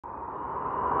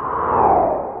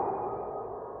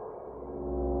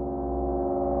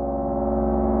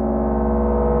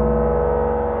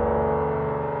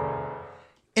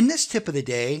tip of the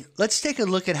day, let's take a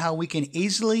look at how we can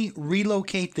easily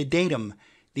relocate the datum,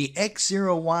 the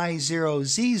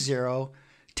X0Y0Z0,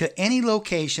 to any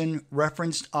location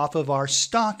referenced off of our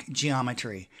stock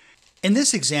geometry. In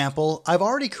this example, I've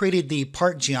already created the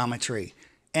part geometry,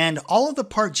 and all of the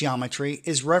part geometry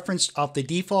is referenced off the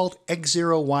default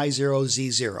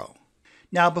X0Y0Z0.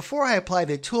 Now, before I apply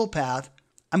the toolpath,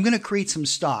 I'm going to create some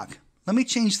stock. Let me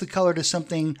change the color to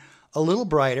something a little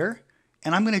brighter,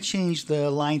 and I'm going to change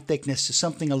the line thickness to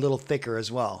something a little thicker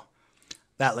as well.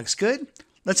 That looks good.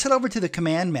 Let's head over to the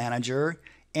command manager,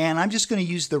 and I'm just going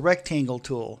to use the rectangle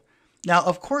tool. Now,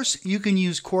 of course, you can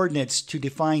use coordinates to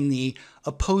define the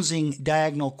opposing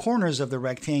diagonal corners of the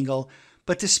rectangle,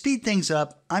 but to speed things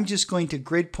up, I'm just going to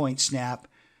grid point snap,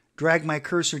 drag my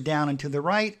cursor down and to the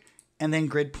right, and then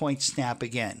grid point snap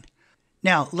again.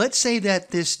 Now, let's say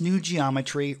that this new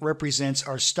geometry represents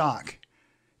our stock.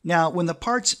 Now, when the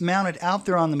part's mounted out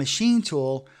there on the machine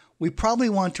tool, we probably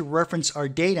want to reference our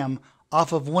datum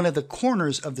off of one of the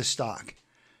corners of the stock.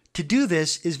 To do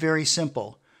this is very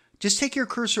simple. Just take your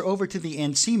cursor over to the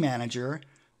NC Manager,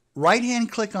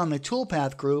 right-hand click on the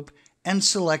toolpath group, and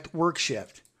select Work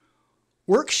Shift.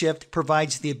 Work Shift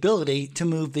provides the ability to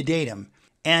move the datum,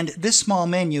 and this small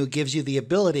menu gives you the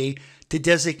ability to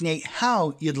designate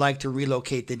how you'd like to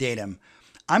relocate the datum.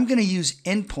 I'm going to use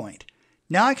endpoint.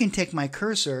 Now I can take my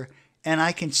cursor and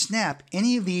I can snap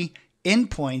any of the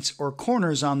endpoints or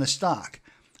corners on the stock.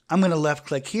 I'm going to left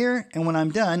click here, and when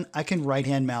I'm done, I can right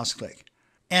hand mouse click.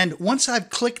 And once I've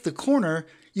clicked the corner,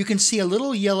 you can see a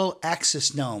little yellow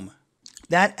axis gnome.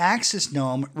 That axis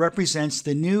gnome represents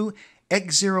the new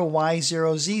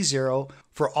X0Y0Z0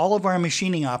 for all of our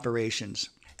machining operations.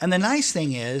 And the nice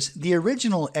thing is, the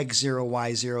original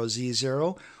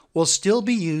X0Y0Z0 will still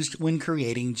be used when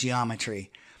creating geometry.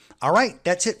 All right,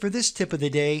 that's it for this tip of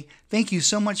the day. Thank you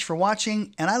so much for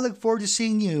watching, and I look forward to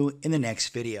seeing you in the next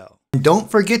video. And don't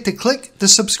forget to click the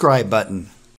subscribe button.